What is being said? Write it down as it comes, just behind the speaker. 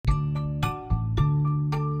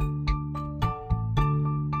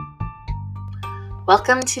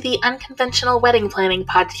Welcome to the Unconventional Wedding Planning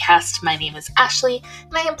Podcast. My name is Ashley,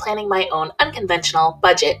 and I am planning my own unconventional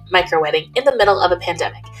budget micro-wedding in the middle of a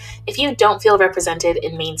pandemic. If you don't feel represented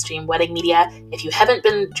in mainstream wedding media, if you haven't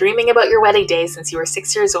been dreaming about your wedding day since you were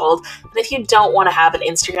 6 years old, and if you don't want to have an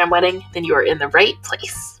Instagram wedding, then you are in the right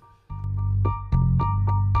place.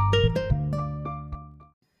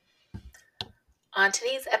 On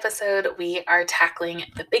today's episode, we are tackling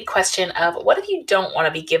the big question of what if you don't want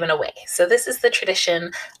to be given away? So this is the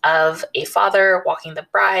tradition of a father walking the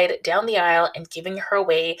bride down the aisle and giving her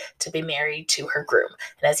away to be married to her groom.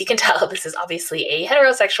 And as you can tell, this is obviously a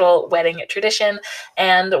heterosexual wedding tradition,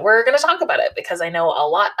 and we're going to talk about it because I know a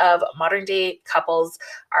lot of modern day couples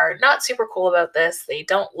are not super cool about this. They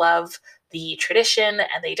don't love the tradition,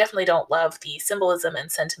 and they definitely don't love the symbolism and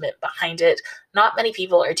sentiment behind it. Not many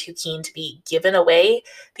people are too keen to be given away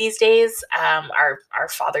these days. Our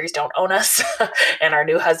fathers don't own us, and our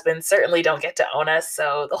new husbands certainly don't get to own us.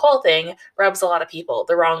 So the whole thing rubs a lot of people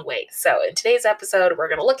the wrong way. So in today's episode, we're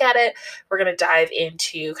going to look at it. We're going to dive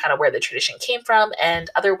into kind of where the tradition came from and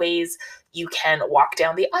other ways you can walk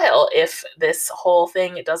down the aisle if this whole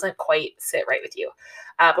thing doesn't quite sit right with you.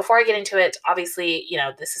 Before I get into it, obviously,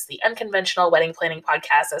 this is the Unconventional Wedding Planning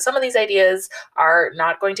Podcast, so some of these ideas are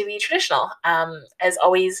not going to be traditional. As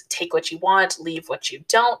always, take what you want, leave what you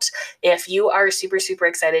don't. If you are super, super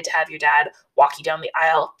excited to have your dad walk you down the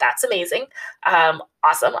aisle, that's amazing.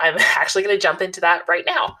 Awesome. I'm actually going to jump into that right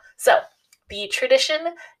now. So the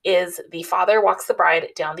tradition is the father walks the bride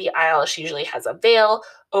down the aisle. She usually has a veil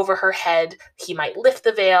over her head. He might lift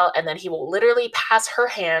the veil, and then he will literally pass her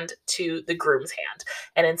hand to the groom's hand.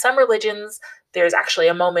 And in some religions, there's actually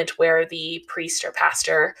a moment where the priest or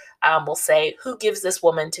pastor will say, "Who gives this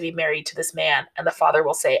woman to be married to this man?" And the father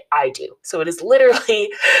will say, "I do." So it is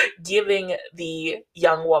literally giving the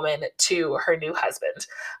young woman to her new husband.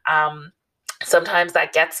 Sometimes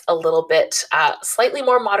that gets a little bit slightly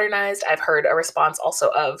more modernized. I've heard a response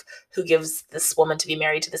also of, "Who gives this woman to be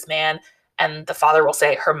married to this man?" And the father will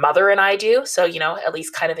say, "Her mother and I do." So, at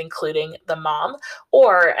least kind of including the mom.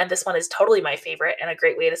 Or, and this one is totally my favorite and a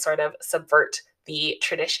great way to sort of subvert the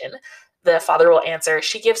tradition, the father will answer,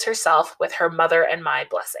 "She gives herself with her mother and my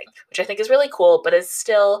blessing," which I think is really cool, but is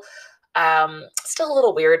still a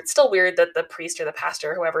little weird. It's still weird that the priest or the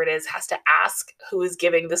pastor, whoever it is, has to ask who is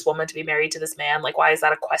giving this woman to be married to this man. Like, why is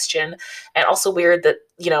that a question? And also weird that,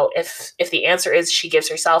 if the answer is she gives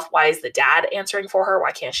herself, why is the dad answering for her?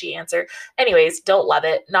 Why can't she answer? Anyways, don't love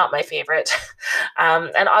it. Not my favorite.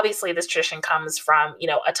 And obviously this tradition comes from,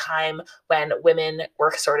 a time when women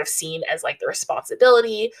were sort of seen as like the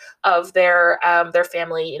responsibility of their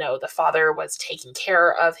family. The father was taking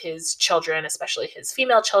care of his children, especially his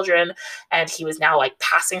female children, and he was now like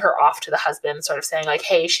passing her off to the husband, sort of saying like,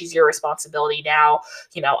 "Hey, she's your responsibility now.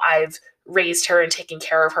 I've raised her and taken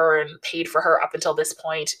care of her and paid for her up until this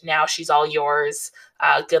point. Now she's all yours.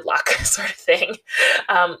 Good luck," sort of thing.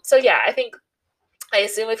 So yeah, I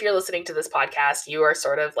assume if you're listening to this podcast, you are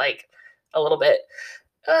sort of like a little bit,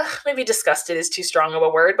 maybe disgusted is too strong of a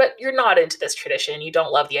word, but you're not into this tradition. You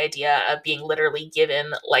don't love the idea of being literally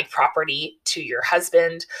given like property to your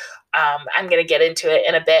husband. I'm going to get into it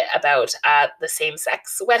in a bit about the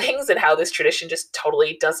same-sex weddings and how this tradition just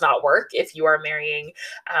totally does not work if you are marrying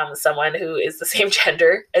someone who is the same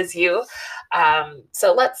gender as you.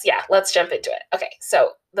 So let's jump into it. Okay,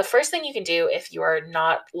 so the first thing you can do if you are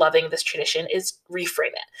not loving this tradition is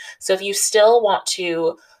reframe it. So if you still want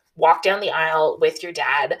to walk down the aisle with your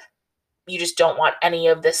dad, you just don't want any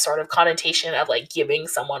of this sort of connotation of like giving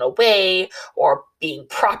someone away or being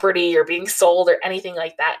property or being sold or anything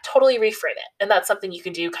like that, totally reframe it. And that's something you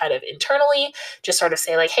can do kind of internally, just sort of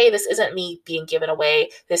say like, "Hey, this isn't me being given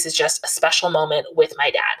away. This is just a special moment with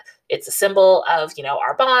my dad. It's a symbol of,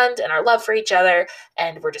 our bond and our love for each other.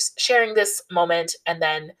 And we're just sharing this moment. And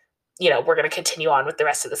then, we're going to continue on with the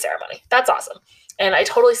rest of the ceremony." That's awesome. And I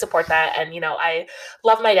totally support that. And, I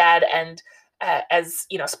love my dad. And as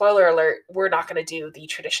spoiler alert, we're not going to do the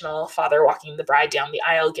traditional father walking the bride down the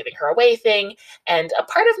aisle, giving her away thing. And a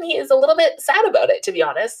part of me is a little bit sad about it, to be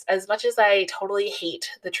honest. As much as I totally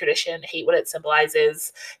hate the tradition, hate what it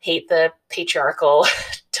symbolizes, hate the patriarchal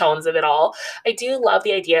tones of it all, I do love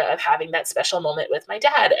the idea of having that special moment with my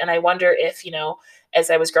dad. And I wonder if,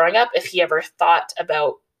 as I was growing up, if he ever thought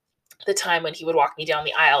about the time when he would walk me down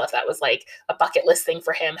the aisle, if that was like a bucket list thing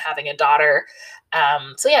for him, having a daughter.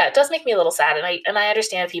 So yeah, it does make me a little sad. And I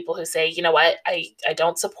understand people who say, "You know what, I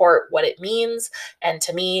don't support what it means." And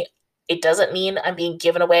to me, It doesn't mean I'm being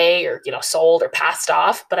given away or, sold or passed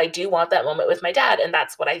off, but I do want that moment with my dad, and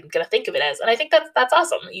that's what I'm going to think of it as. And I think that's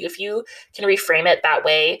awesome. If you can reframe it that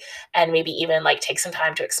way and maybe even like take some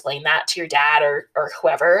time to explain that to your dad or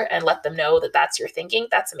whoever and let them know that that's your thinking,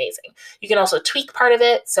 that's amazing. You can also tweak part of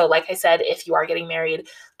it. So like I said, if you are getting married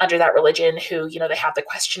under that religion who, they have the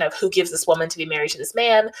question of who gives this woman to be married to this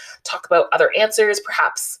man, talk about other answers,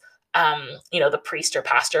 perhaps the priest or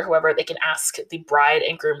pastor, whoever, they can ask the bride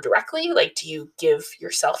and groom directly, like, do you give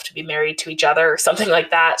yourself to be married to each other or something like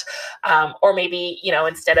that? Or maybe,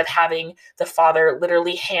 instead of having the father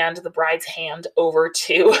literally hand the bride's hand over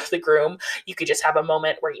to the groom, you could just have a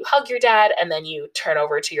moment where you hug your dad and then you turn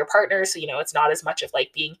over to your partner. So, it's not as much of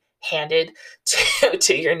like being handed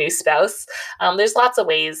to your new spouse. There's lots of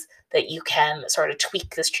ways that you can sort of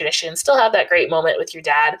tweak this tradition, still have that great moment with your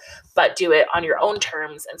dad, but do it on your own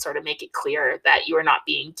terms and sort of make it clear that you are not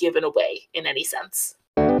being given away in any sense.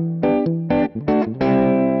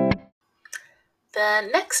 The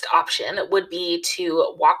next option would be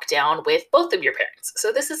to walk down with both of your parents.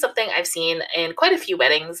 So this is something I've seen in quite a few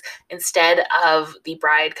weddings. Instead of the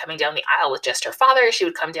bride coming down the aisle with just her father, she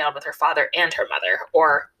would come down with her father and her mother,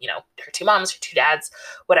 or, her two moms, her two dads,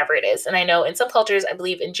 whatever it is. And I know in some cultures, I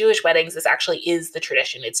believe in Jewish weddings, this actually is the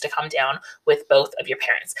tradition. It's to come down with both of your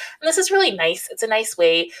parents. And this is really nice. It's a nice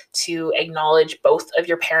way to acknowledge both of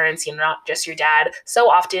your parents, not just your dad. So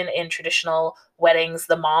often in traditional weddings,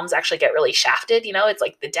 the moms actually get really shafted. It's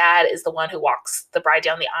like the dad is the one who walks the bride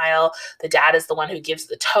down the aisle. The dad is the one who gives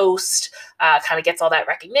the toast, kind of gets all that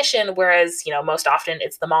recognition. Whereas, most often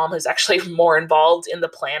it's the mom who's actually more involved in the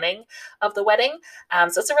planning of the wedding.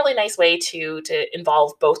 So it's a really nice way to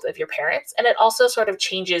involve both of your parents. And it also sort of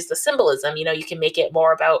changes the symbolism. You can make it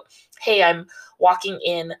more about, hey, I'm walking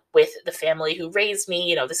in with the family who raised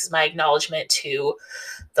me. This is my acknowledgement to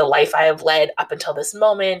the life I have led up until this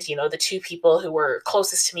moment, the two people who were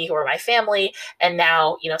closest to me, who are my family, and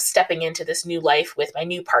now, stepping into this new life with my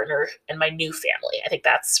new partner and my new family. I think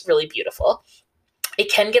that's really beautiful. It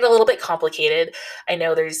can get a little bit complicated. I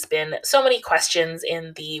know there's been so many questions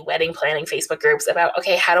in the wedding planning Facebook groups about,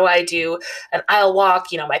 okay, how do I do an aisle walk?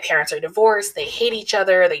 My parents are divorced. They hate each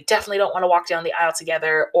other. They definitely don't want to walk down the aisle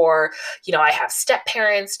together. Or, I have step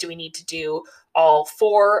parents. Do we need to do all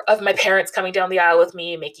four of my parents coming down the aisle with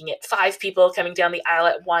me, making it 5 people coming down the aisle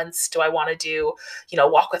at once? Do I want to do,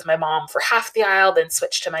 walk with my mom for half the aisle, then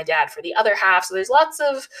switch to my dad for the other half? So there's lots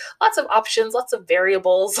of options, lots of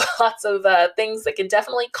variables, lots of things that can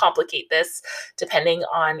definitely complicate this depending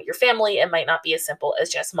on your family. It might not be as simple as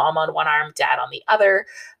just mom on one arm, dad on the other.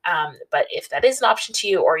 But if that is an option to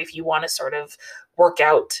you, or if you want to sort of work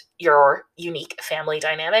out your unique family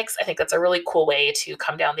dynamics, I think that's a really cool way to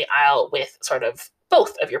come down the aisle with sort of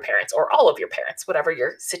both of your parents or all of your parents, whatever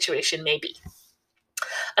your situation may be.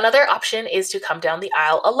 Another option is to come down the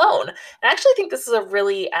aisle alone. And I actually think this is a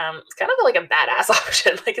really, it's kind of like a badass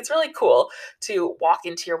option. Like, it's really cool to walk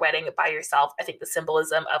into your wedding by yourself. I think the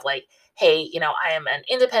symbolism of like, hey, I am an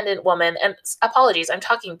independent woman, and apologies, I'm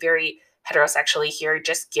talking very heterosexually here,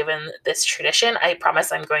 just given this tradition. I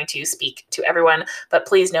promise I'm going to speak to everyone, but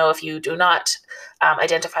please know if you do not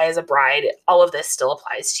identify as a bride, all of this still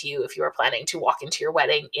applies to you if you are planning to walk into your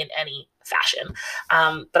wedding in any fashion.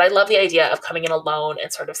 But I love the idea of coming in alone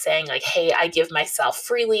and sort of saying like, hey, I give myself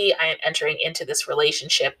freely. I am entering into this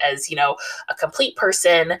relationship as, a complete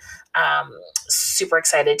person. Super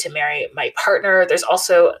excited to marry my partner. There's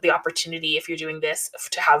also the opportunity, if you're doing this,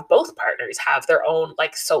 to have both partners have their own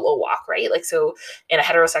like solo walk, right? Like, so in a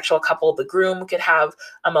heterosexual couple, the groom could have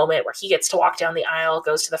a moment where he gets to walk down the aisle,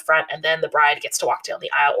 goes to the front, and then the bride gets to walk down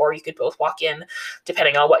the aisle. Or you could both walk in,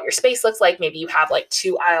 depending on what your space looks like. Maybe you have like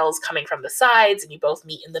 2 aisles coming from the sides and you both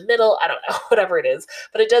meet in the middle. I don't know, whatever it is.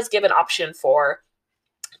 But it does give an option for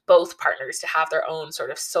both partners to have their own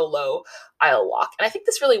sort of solo aisle walk. And I think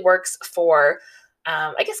this really works for,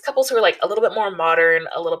 I guess, couples who are like a little bit more modern,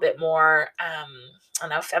 a little bit more, I don't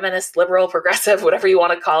know, feminist, liberal, progressive, whatever you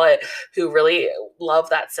want to call it, who really love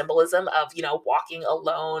that symbolism of, walking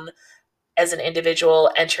alone as an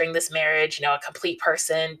individual, entering this marriage, a complete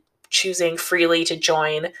person, choosing freely to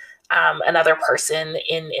join another person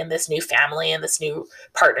in this new family and this new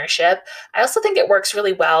partnership. I also think it works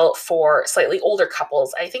really well for slightly older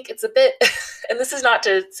couples. I think it's a bit, and this is not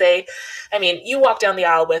to say, I mean, you walk down the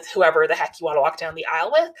aisle with whoever the heck you want to walk down the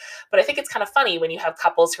aisle with, but I think it's kind of funny when you have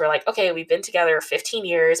couples who are like, okay, we've been together 15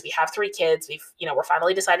 years, we have 3 kids, we're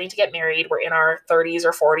finally deciding to get married, we're in our 30s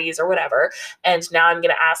or 40s or whatever, and now I'm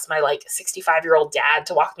going to ask my like 65-year-old dad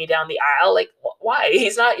to walk me down the aisle. Like, why?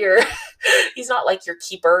 He's not your he's not like your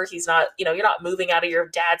keeper. He's not, you're not moving out of your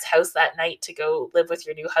dad's house that night to go live with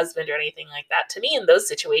your new husband or anything like that. To me, in those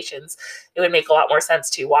situations, it would make a lot more sense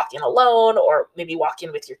to walk in alone or maybe walk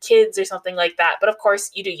in with your kids or something like that. But of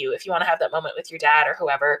course, you do you. If you want to have that moment with your dad or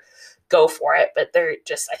whoever, go for it. But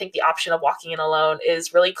I think the option of walking in alone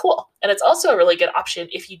is really cool. And it's also a really good option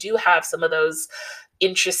if you do have some of those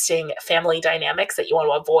interesting family dynamics that you want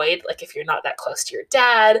to avoid, like if you're not that close to your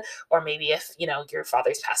dad, or maybe if your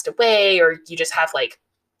father's passed away, or you just have like,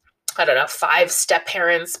 I don't know, 5 step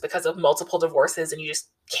parents because of multiple divorces and you just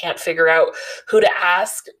can't figure out who to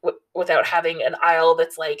ask without having an aisle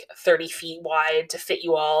that's like 30 feet wide to fit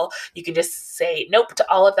you all. You can just say nope to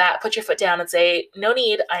all of that, put your foot down and say, no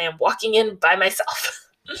need, I am walking in by myself.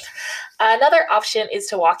 Another option is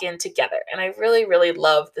to walk in together. And I really, really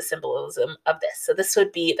love the symbolism of this. So this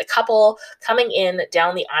would be the couple coming in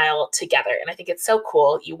down the aisle together. And I think it's so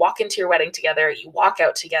cool. You walk into your wedding together, you walk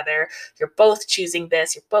out together, you're both choosing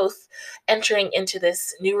this, you're both entering into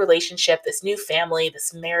this new relationship, this new family,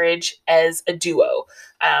 this marriage as a duo.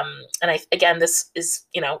 Again, this is,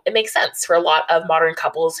 it makes sense for a lot of modern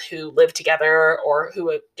couples who live together or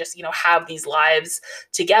who just, have these lives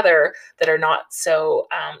together that are not so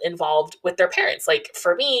involved with their parents. Like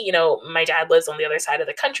for me, my dad lives on the other side of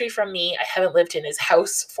the country from me. I haven't lived in his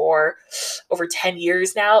house for over 10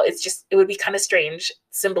 years now. It would be kind of strange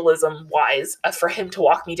symbolism wise for him to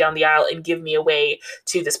walk me down the aisle and give me away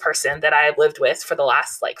to this person that I've lived with for the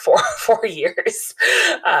last like four years.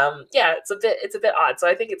 It's a bit odd. So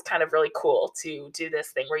I think it's kind of really cool to do this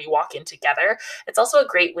thing where you walk in together. It's also a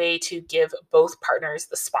great way to give both partners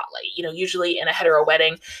the spotlight. Usually in a hetero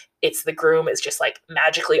wedding, it's the groom is just like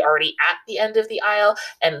magically already at the end of the aisle,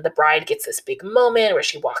 and the bride gets this big moment where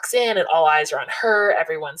she walks in and all eyes are on her.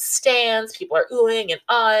 Everyone stands, people are oohing and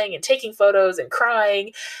ahhing and taking photos and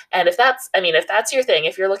crying. And if that's your thing,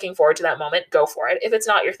 if you're looking forward to that moment, go for it. If it's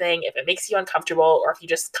not your thing, if it makes you uncomfortable, or if you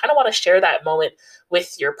just kind of want to share that moment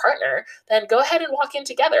with your partner, then go ahead and walk in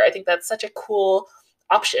together. I think that's such a cool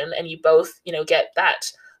option, and you both, get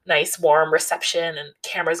that nice warm reception and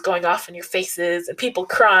cameras going off in your faces and people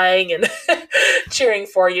crying and cheering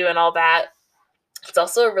for you and all that. It's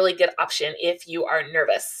also a really good option if you are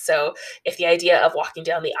nervous. So if the idea of walking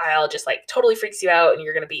down the aisle just like totally freaks you out and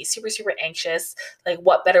you're going to be super, super anxious, like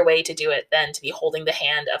what better way to do it than to be holding the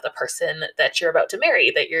hand of the person that you're about to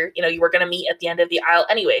marry, that you were going to meet at the end of the aisle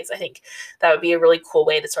anyways. I think that would be a really cool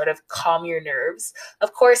way to sort of calm your nerves.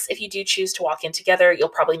 Of course, if you do choose to walk in together, you'll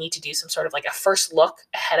probably need to do some sort of like a first look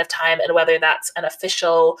ahead of time, and whether that's an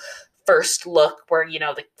official first look where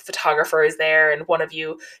the photographer is there and one of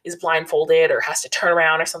you is blindfolded or has to turn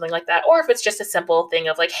around or something like that, or if it's just a simple thing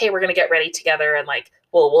of like, hey, we're going to get ready together and like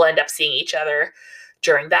we'll end up seeing each other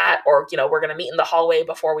during that, or we're going to meet in the hallway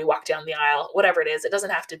before we walk down the aisle. Whatever it is, it doesn't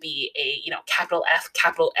have to be a capital F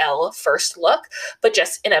capital L first look, but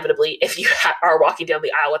just inevitably if you are walking down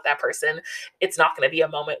the aisle with that person, it's not going to be a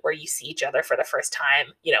moment where you see each other for the first time.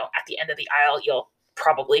 At the end of the aisle, you'll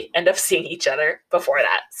probably end up seeing each other before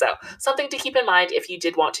that. So something to keep in mind if you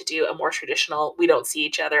did want to do a more traditional, we don't see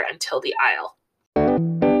each other until the aisle.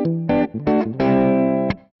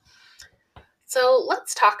 So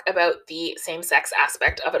let's talk about the same-sex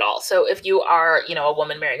aspect of it all. So if you are, a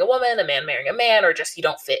woman marrying a woman, a man marrying a man, or just you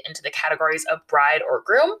don't fit into the categories of bride or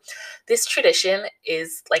groom, this tradition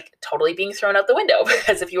is like totally being thrown out the window,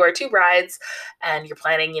 because if you are two brides and you're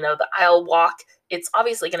planning, the aisle walk, it's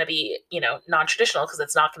obviously going to be, non-traditional, because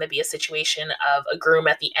it's not going to be a situation of a groom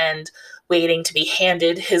at the end waiting to be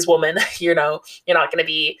handed his woman. You're not going to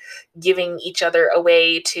be giving each other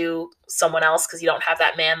away to someone else because you don't have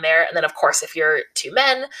that man there. And then, of course, if you're two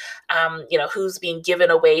men, who's being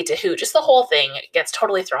given away to who, just the whole thing gets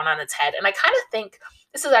totally thrown on its head. And I kind of think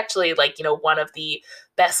this is actually one of the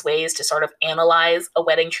best ways to sort of analyze a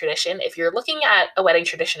wedding tradition. If you're looking at a wedding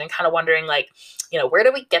tradition and kind of wondering where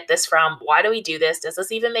do we get this from? Why do we do this? Does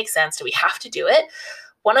this even make sense? Do we have to do it?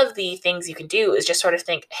 One of the things you can do is just sort of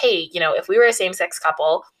think, hey, if we were a same-sex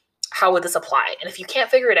couple, how would this apply? And if you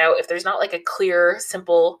can't figure it out, if there's not like a clear,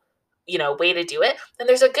 simple way to do it, then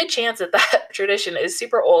there's a good chance that tradition is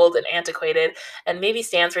super old and antiquated and maybe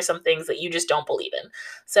stands for some things that you just don't believe in.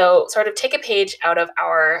 So sort of take a page out of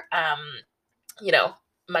our,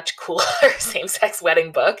 much cooler same-sex wedding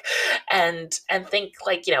book and think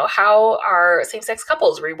how are same-sex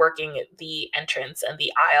couples reworking the entrance and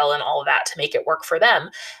the aisle and all of that to make it work for them.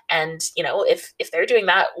 And if they're doing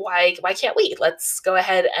that, why can't we? Let's go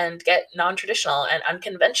ahead and get non-traditional and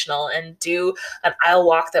unconventional and do an aisle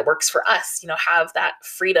walk that works for us. Have that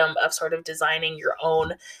freedom of sort of designing your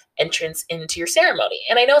own entrance into your ceremony.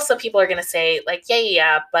 And I know some people are going to say like,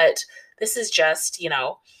 yeah, but this is just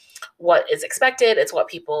what is expected. It's what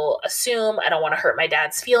people assume. I don't want to hurt my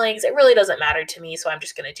dad's feelings. It really doesn't matter to me, so I'm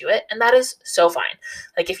just going to do it. And that is so fine.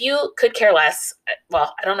 Like, if you could care less,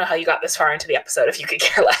 well, I don't know how you got this far into the episode if you could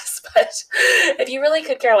care less, but if you really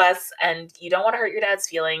could care less and you don't want to hurt your dad's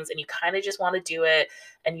feelings and you kind of just want to do it,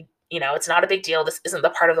 and it's not a big deal, this isn't the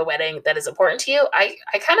part of the wedding that is important to you, I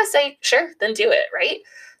kind of say, sure, then do it, right?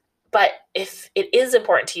 But if it is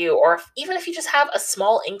important to you, or even if you just have a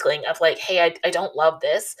small inkling of like, hey, I don't love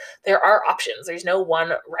this, there are options. There's no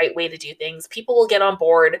one right way to do things. People will get on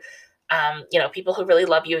board. People who really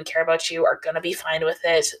love you and care about you are going to be fine with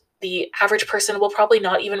it. The average person will probably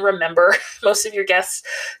not even remember. Most of your guests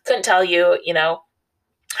couldn't tell you,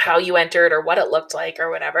 how you entered or what it looked like or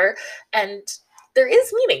whatever. And there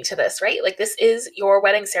is meaning to this, right? Like, this is your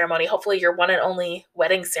wedding ceremony, hopefully your one and only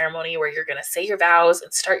wedding ceremony where you're going to say your vows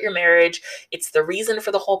and start your marriage. It's the reason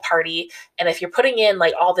for the whole party. And if you're putting in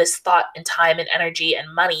like all this thought and time and energy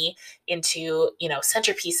and money into,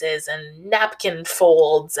 centerpieces and napkin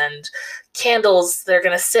folds and candles that are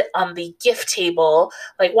going to sit on the gift table,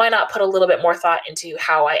 like, why not put a little bit more thought into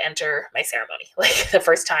how I enter my ceremony? Like, the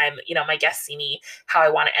first time, my guests see me, how I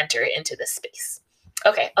want to enter into this space.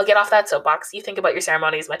 Okay, I'll get off that soapbox. You think about your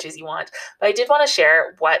ceremony as much as you want, but I did want to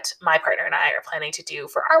share what my partner and I are planning to do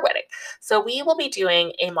for our wedding. So we will be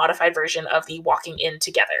doing a modified version of the walking in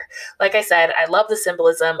together. Like I said, I love the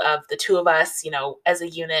symbolism of the two of us, as a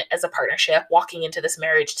unit, as a partnership, walking into this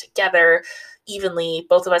marriage together, evenly,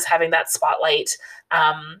 both of us having that spotlight.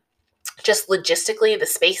 Just logistically, the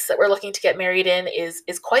space that we're looking to get married in is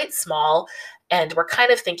quite small. And we're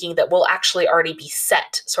kind of thinking that we'll actually already be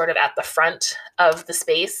set sort of at the front of the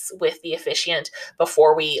space with the officiant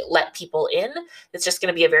before we let people in. It's just going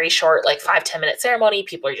to be a very short, like 5-10 minute ceremony.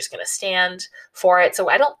 People are just going to stand for it. So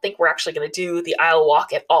I don't think we're actually going to do the aisle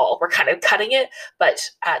walk at all. We're kind of cutting it, but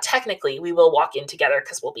technically we will walk in together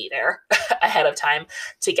because we'll be there ahead of time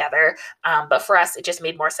together. But for us, it just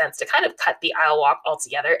made more sense to kind of cut the aisle walk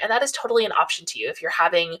altogether. And that is totally an option to you. If you're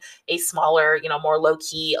having a smaller, more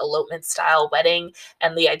low-key elopement style wedding,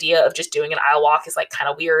 and the idea of just doing an aisle walk is like kind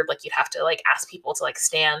of weird, like you'd have to like ask people to like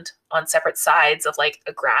stand on separate sides of like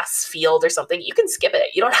a grass field or something, you can skip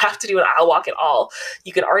it. You don't have to do an aisle walk at all.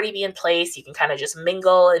 You can already be in place. You can kind of just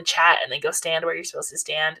mingle and chat and then go stand where you're supposed to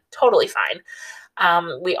stand. Totally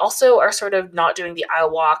fine. We also are sort of not doing the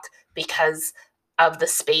aisle walk because of the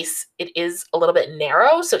space. It is a little bit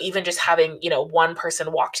narrow. So even just having, one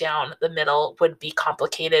person walk down the middle would be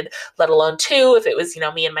complicated, let alone two if it was,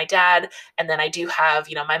 me and my dad. And then I do have,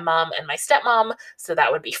 my mom and my stepmom. So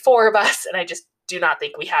that would be 4 of us. And I just do not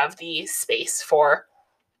think we have the space for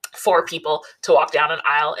 4 people to walk down an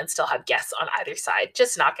aisle and still have guests on either side.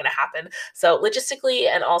 Just not going to happen. So logistically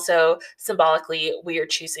and also symbolically, we are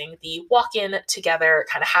choosing the walk-in together,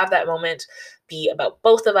 kind of have that moment be about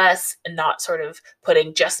both of us and not sort of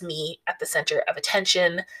putting just me at the center of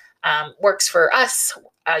attention. Works for us,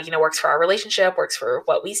 works for our relationship, works for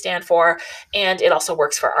what we stand for, and it also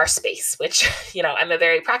works for our space, which, I'm a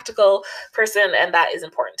very practical person, and that is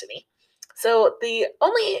important to me. So the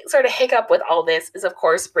only sort of hiccup with all this is, of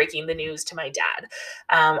course, breaking the news to my dad.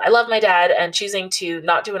 I love my dad, and choosing to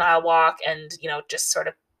not do an aisle walk and, just sort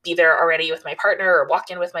of be there already with my partner or walk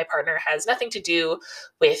in with my partner has nothing to do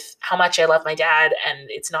with how much I love my dad. And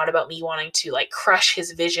it's not about me wanting to like crush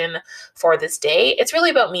his vision for this day. It's really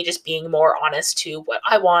about me just being more honest to what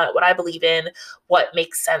I want, what I believe in, what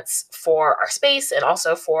makes sense for our space and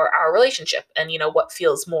also for our relationship, and, what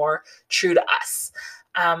feels more true to us.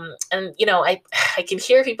 I can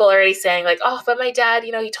hear people already saying like, oh, but my dad,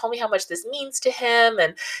 he told me how much this means to him,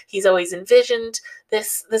 and he's always envisioned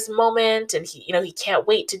this moment, and he can't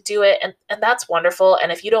wait to do it. And that's wonderful.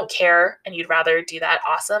 And if you don't care and you'd rather do that,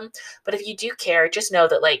 awesome. But if you do care, just know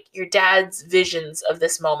that like your dad's visions of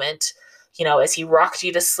this moment, as he rocked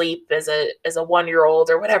you to sleep as a 1-year-old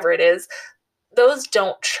or whatever it is, those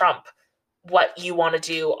don't trump what you want to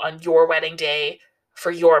do on your wedding day for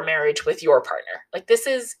your marriage with your partner. Like, this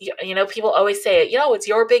is, people always say, it's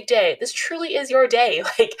your big day. This truly is your day.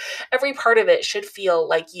 Like, every part of it should feel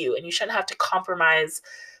like you, and you shouldn't have to compromise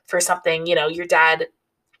for something, your dad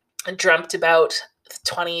dreamt about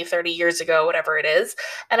 20, 30 years ago, whatever it is.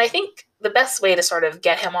 And I think the best way to sort of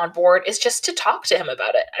get him on board is just to talk to him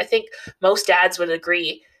about it. I think most dads would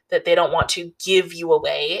agree that they don't want to give you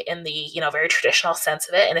away in the, very traditional sense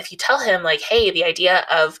of it. And if you tell him like, hey, the idea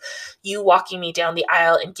of you walking me down the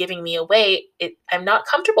aisle and giving me away, I'm not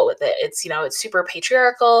comfortable with it. It's super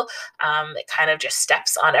patriarchal. It kind of just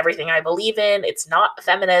steps on everything I believe in. It's not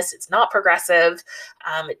feminist. It's not progressive.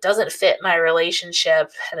 It doesn't fit my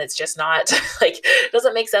relationship. And it's just not like, it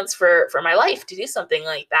doesn't make sense for my life to do something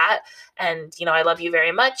like that. And, I love you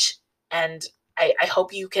very much. And I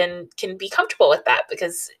hope you can be comfortable with that,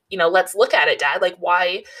 because, let's look at it, Dad. Like,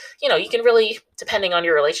 why, you can really, depending on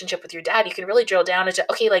your relationship with your dad, you can really drill down into,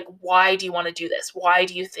 okay, like, why do you want to do this? Why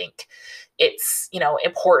do you think it's,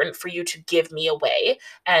 important for you to give me away?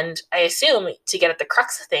 And I assume, to get at the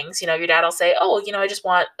crux of things, your dad will say, oh, I just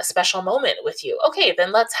want a special moment with you. Okay,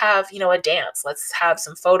 then let's have, a dance. Let's have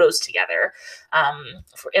some photos together.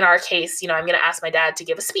 In our case, I'm going to ask my dad to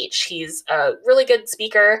give a speech. He's a really good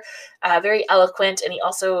speaker, very eloquent, and he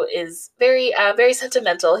also is very, very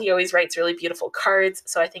sentimental. He always writes really beautiful cards.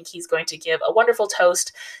 So I think he's going to give a wonderful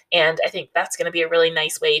toast. And I think that's going to be a really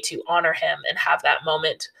nice way to honor him and have that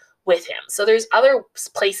moment with him. So there's other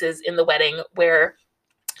places in the wedding where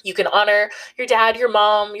you can honor your dad, your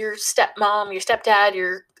mom, your stepmom, your stepdad,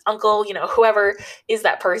 your uncle, whoever is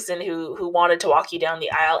that person who wanted to walk you down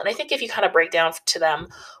the aisle. And I think if you kind of break down to them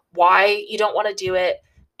why you don't want to do it,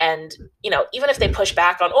 and, even if they push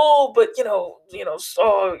back on, oh, but,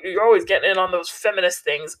 so you're always getting in on those feminist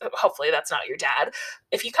things. Hopefully that's not your dad.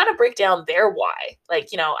 If you kind of break down their why, like,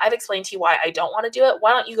 I've explained to you why I don't want to do it. Why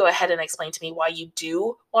don't you go ahead and explain to me why you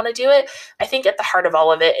do want to do it? I think at the heart of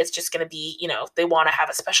all of it, it's just going to be, they want to have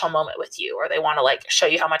a special moment with you, or they want to like show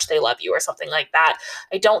you how much they love you or something like that.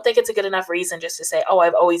 I don't think it's a good enough reason just to say, oh,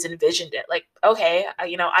 I've always envisioned it. Like, okay,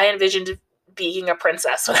 I envisioned being a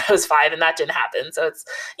princess when I was 5 and that didn't happen. So it's,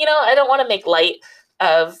 I don't want to make light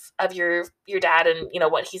of your dad and,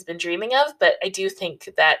 what he's been dreaming of, but I do think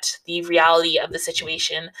that the reality of the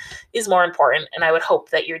situation is more important. And I would hope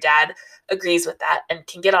that your dad agrees with that and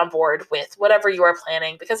can get on board with whatever you are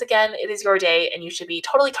planning, because again, it is your day and you should be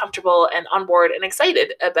totally comfortable and on board and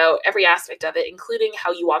excited about every aspect of it, including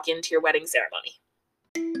how you walk into your wedding ceremony.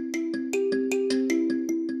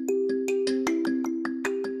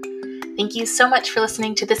 Thank you so much for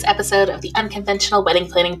listening to this episode of the Unconventional Wedding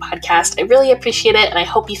Planning Podcast. I really appreciate it, and I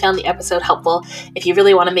hope you found the episode helpful. If you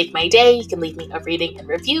really want to make my day, you can leave me a rating and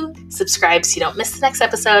review, subscribe so you don't miss the next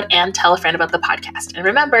episode, and tell a friend about the podcast. And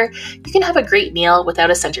remember, you can have a great meal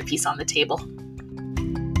without a centerpiece on the table.